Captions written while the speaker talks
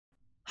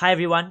Hi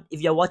everyone,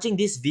 if you're watching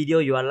this video,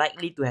 you are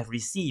likely to have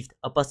received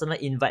a personal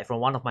invite from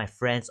one of my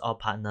friends or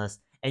partners,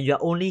 and you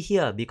are only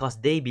here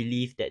because they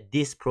believe that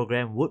this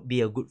program would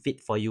be a good fit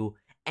for you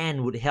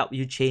and would help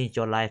you change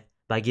your life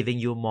by giving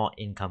you more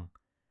income.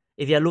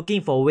 If you're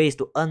looking for ways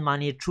to earn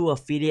money through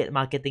affiliate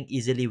marketing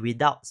easily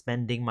without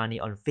spending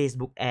money on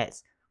Facebook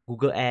ads,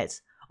 Google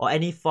ads, or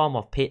any form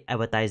of paid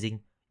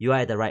advertising, you are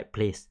at the right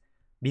place.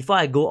 Before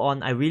I go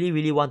on, I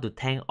really want to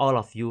thank all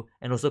of you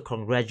and also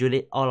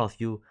congratulate all of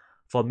you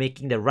for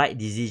making the right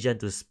decision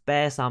to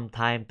spare some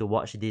time to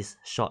watch this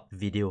short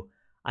video.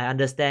 I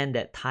understand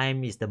that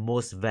time is the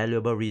most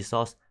valuable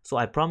resource, so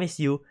I promise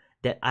you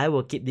that I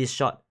will keep this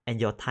short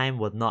and your time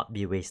will not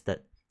be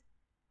wasted.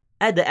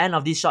 At the end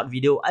of this short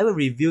video, I will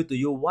reveal to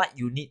you what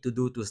you need to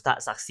do to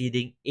start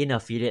succeeding in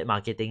affiliate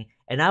marketing,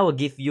 and I will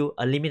give you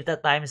a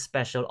limited time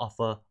special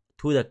offer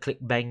to the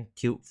Clickbank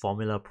Tube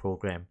Formula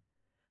program.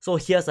 So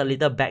here's a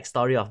little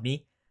backstory of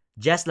me.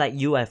 Just like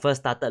you, I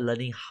first started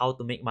learning how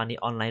to make money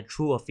online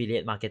through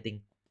affiliate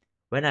marketing.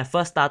 When I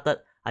first started,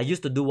 I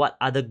used to do what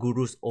other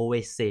gurus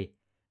always say: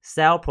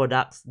 sell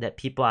products that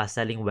people are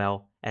selling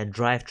well and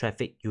drive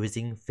traffic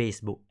using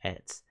Facebook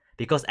ads.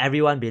 Because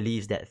everyone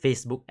believes that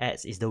Facebook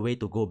ads is the way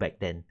to go back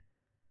then.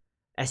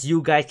 As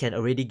you guys can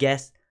already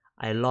guess,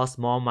 I lost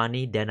more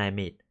money than I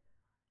made.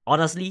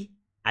 Honestly,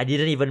 I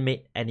didn't even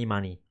make any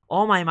money.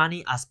 All my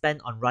money are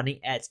spent on running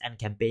ads and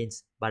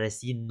campaigns, but I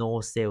see no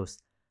sales.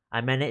 I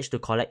managed to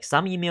collect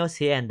some emails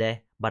here and there,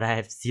 but I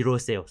have zero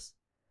sales.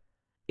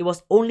 It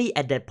was only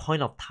at that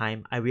point of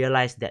time I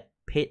realized that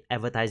paid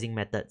advertising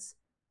methods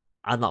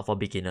are not for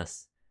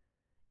beginners.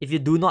 If you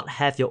do not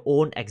have your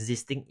own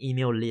existing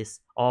email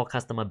list or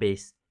customer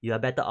base, you are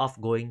better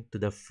off going to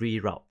the free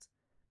route,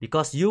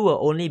 because you will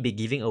only be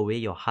giving away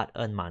your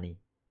hard-earned money.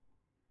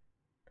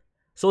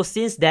 So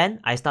since then,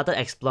 I started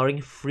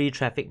exploring free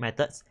traffic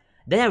methods.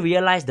 Then I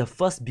realized the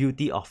first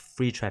beauty of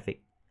free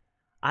traffic.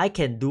 I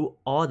can do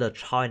all the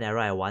trial and error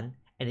I want,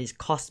 and it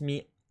costs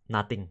me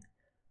nothing.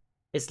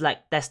 It's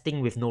like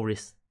testing with no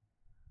risk,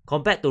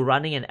 compared to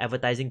running an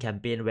advertising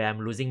campaign where I'm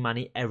losing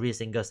money every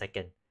single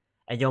second,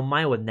 and your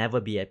mind will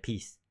never be at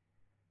peace.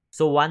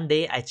 So one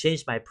day, I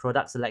changed my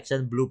product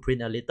selection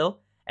blueprint a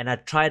little, and I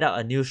tried out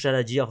a new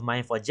strategy of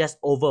mine for just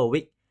over a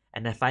week,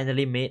 and I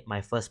finally made my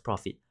first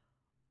profit,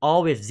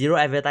 all with zero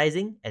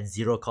advertising and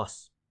zero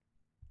cost.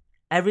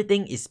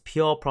 Everything is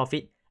pure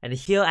profit, and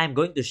here I'm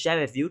going to share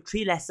with you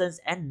 3 lessons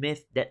and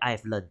myths that I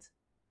have learned.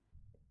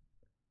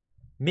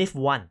 Myth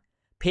 1.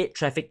 Paid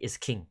traffic is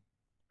king.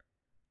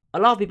 A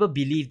lot of people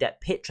believe that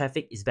paid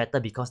traffic is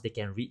better because they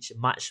can reach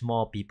much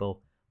more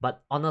people.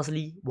 But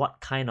honestly, what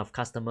kind of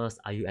customers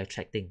are you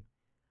attracting?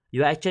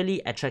 You're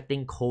actually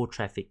attracting cold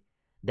traffic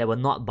that will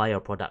not buy your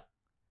product.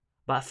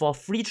 But for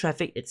free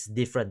traffic, it's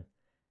different.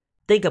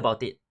 Think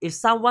about it. If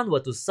someone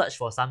were to search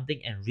for something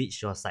and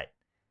reach your site,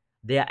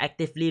 they are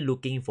actively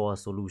looking for a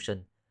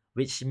solution,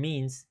 which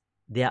means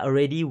they are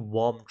already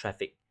warm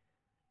traffic.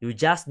 You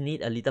just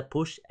need a little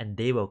push and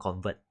they will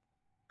convert.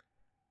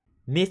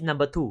 Myth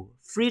number 2.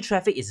 Free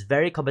traffic is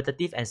very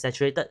competitive and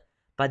saturated,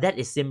 but that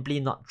is simply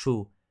not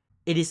true.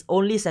 It is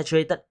only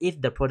saturated if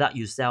the product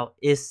you sell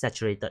is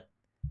saturated.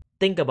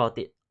 Think about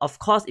it. Of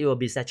course, it will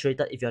be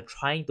saturated if you're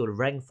trying to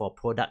rank for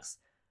products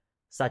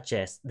such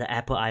as the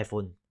Apple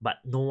iPhone, but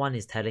no one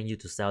is telling you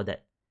to sell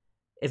that.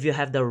 If you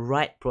have the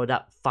right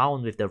product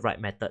found with the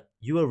right method,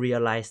 you will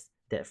realize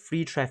that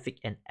free traffic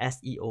and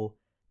SEO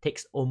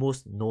takes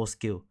almost no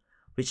skill.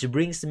 Which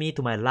brings me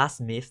to my last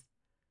myth.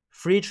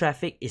 Free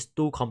traffic is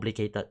too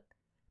complicated.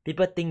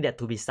 People think that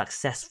to be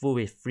successful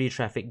with free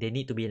traffic, they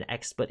need to be an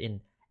expert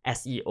in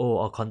SEO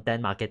or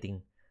content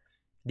marketing.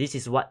 This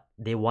is what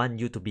they want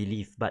you to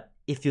believe, but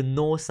if you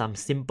know some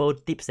simple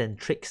tips and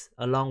tricks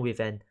along with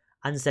an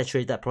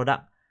unsaturated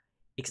product,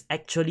 it's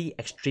actually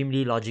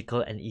extremely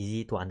logical and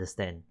easy to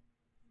understand.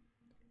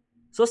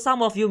 So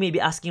some of you may be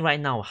asking right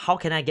now, how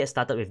can I get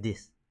started with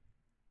this?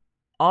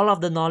 All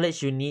of the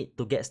knowledge you need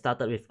to get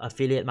started with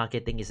affiliate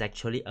marketing is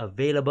actually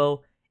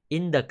available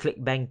in the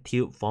Clickbank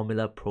Tube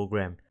Formula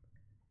program.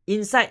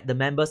 Inside the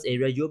members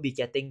area, you'll be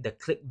getting the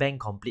Clickbank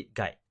Complete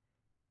Guide.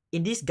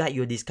 In this guide,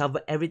 you'll discover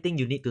everything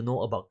you need to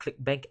know about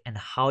Clickbank and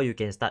how you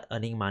can start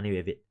earning money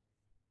with it,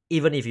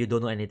 even if you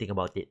don't know anything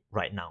about it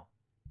right now.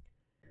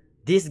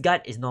 This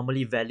guide is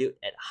normally valued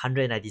at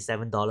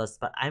 $197,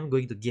 but I'm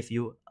going to give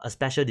you a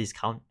special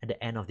discount at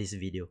the end of this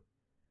video.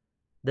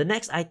 The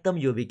next item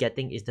you'll be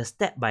getting is the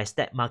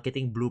step-by-step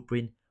marketing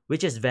blueprint,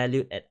 which is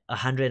valued at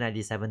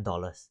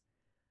 $197.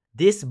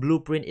 This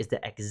blueprint is the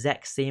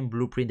exact same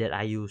blueprint that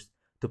I used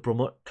to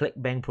promote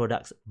Clickbank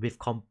products with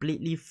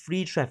completely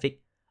free traffic,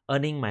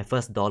 earning my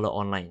first dollar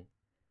online.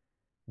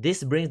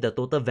 This brings the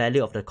total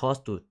value of the course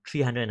to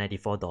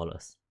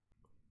 $394.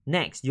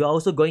 Next, you are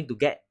also going to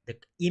get the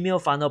Email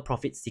Funnel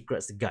Profit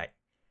Secrets Guide.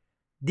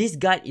 This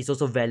guide is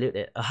also valued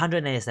at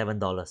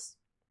 $197.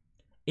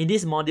 In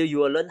this module, you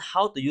will learn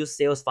how to use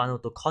Sales Funnel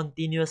to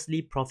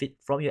continuously profit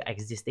from your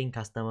existing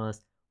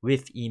customers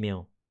with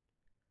email.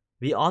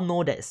 We all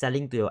know that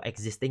selling to your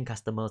existing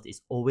customers is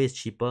always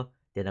cheaper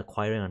than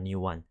acquiring a new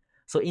one.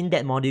 So in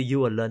that module, you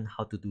will learn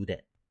how to do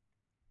that.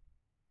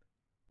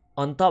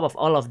 On top of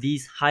all of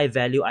these high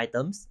value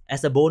items,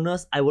 as a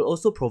bonus, I will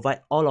also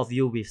provide all of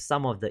you with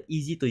some of the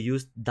easy to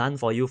use done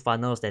for you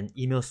funnels and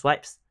email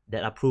swipes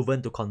that are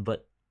proven to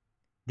convert.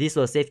 This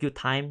will save you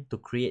time to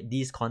create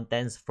these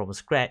contents from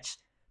scratch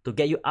to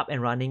get you up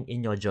and running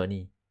in your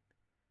journey.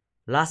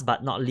 Last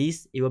but not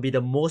least, it will be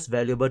the most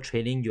valuable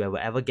training you will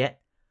ever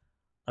get.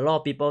 A lot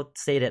of people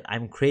say that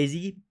I'm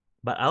crazy,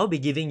 but I'll be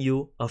giving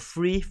you a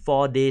free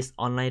 4 days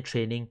online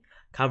training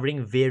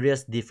covering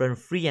various different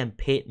free and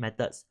paid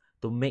methods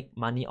to make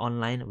money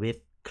online with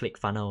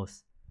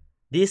ClickFunnels.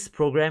 This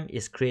program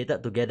is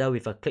created together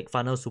with a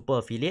ClickFunnels super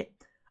affiliate.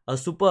 A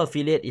super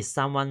affiliate is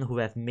someone who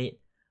have made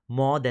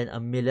more than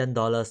 $1 million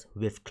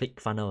with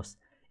ClickFunnels.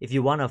 If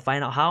you want to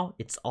find out how,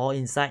 it's all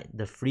inside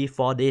the free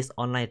 4 days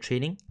online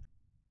training.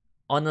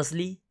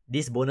 Honestly,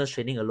 this bonus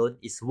training alone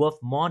is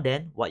worth more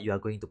than what you are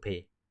going to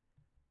pay.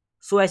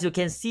 So as you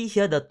can see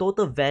here, the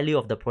total value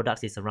of the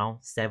products is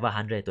around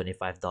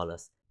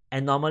 $725.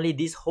 And normally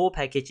this whole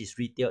package is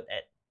retailed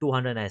at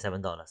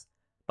 $297.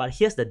 But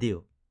here's the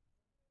deal.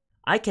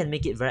 I can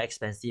make it very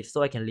expensive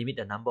so I can limit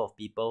the number of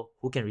people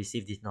who can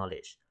receive this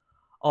knowledge.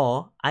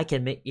 Or I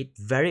can make it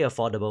very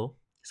affordable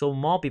so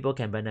more people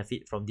can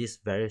benefit from this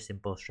very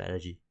simple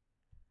strategy.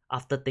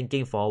 After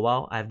thinking for a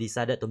while, I've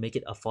decided to make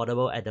it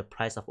affordable at the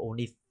price of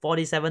only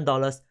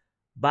 $47,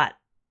 but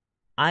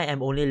I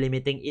am only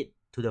limiting it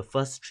to the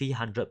first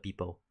 300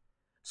 people.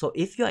 So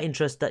if you are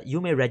interested, you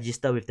may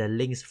register with the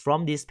links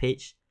from this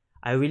page.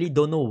 I really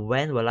don't know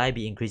when will I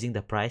be increasing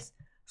the price.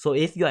 So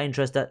if you are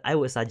interested, I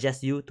would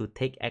suggest you to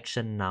take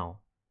action now.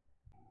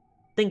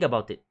 Think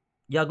about it.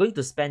 You are going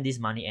to spend this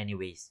money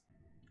anyways.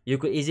 You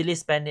could easily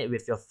spend it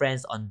with your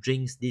friends on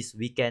drinks this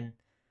weekend,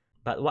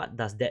 but what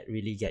does that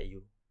really get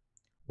you?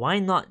 Why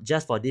not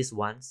just for this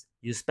once,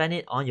 you spend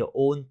it on your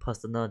own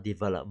personal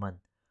development,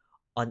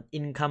 on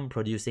income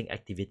producing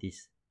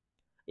activities?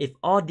 If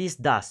all this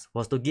does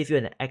was to give you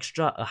an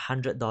extra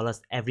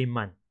 $100 every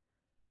month,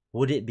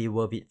 would it be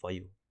worth it for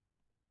you?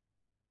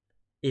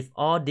 If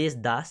all this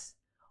does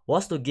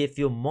was to give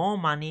you more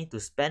money to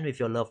spend with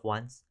your loved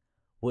ones,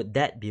 would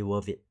that be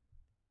worth it?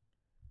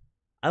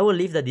 I will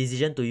leave the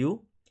decision to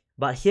you,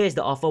 but here is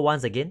the offer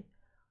once again.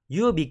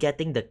 You will be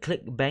getting the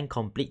Clickbank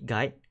Complete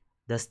Guide,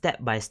 the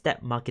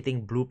step-by-step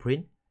marketing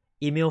blueprint,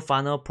 email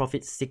funnel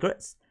profit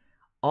secrets,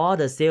 all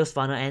the sales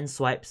funnel and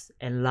swipes,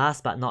 and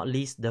last but not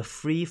least, the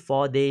free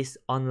 4 days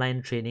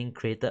online training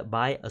created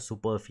by a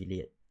super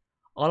affiliate.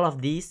 All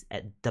of these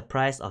at the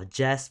price of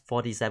just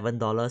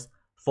 $47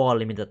 for a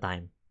limited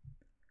time.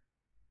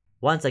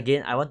 Once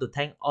again, I want to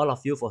thank all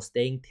of you for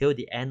staying till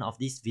the end of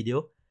this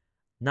video.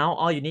 Now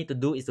all you need to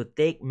do is to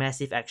take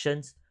massive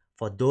actions.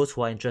 For those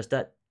who are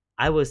interested,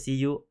 I will see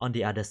you on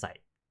the other side.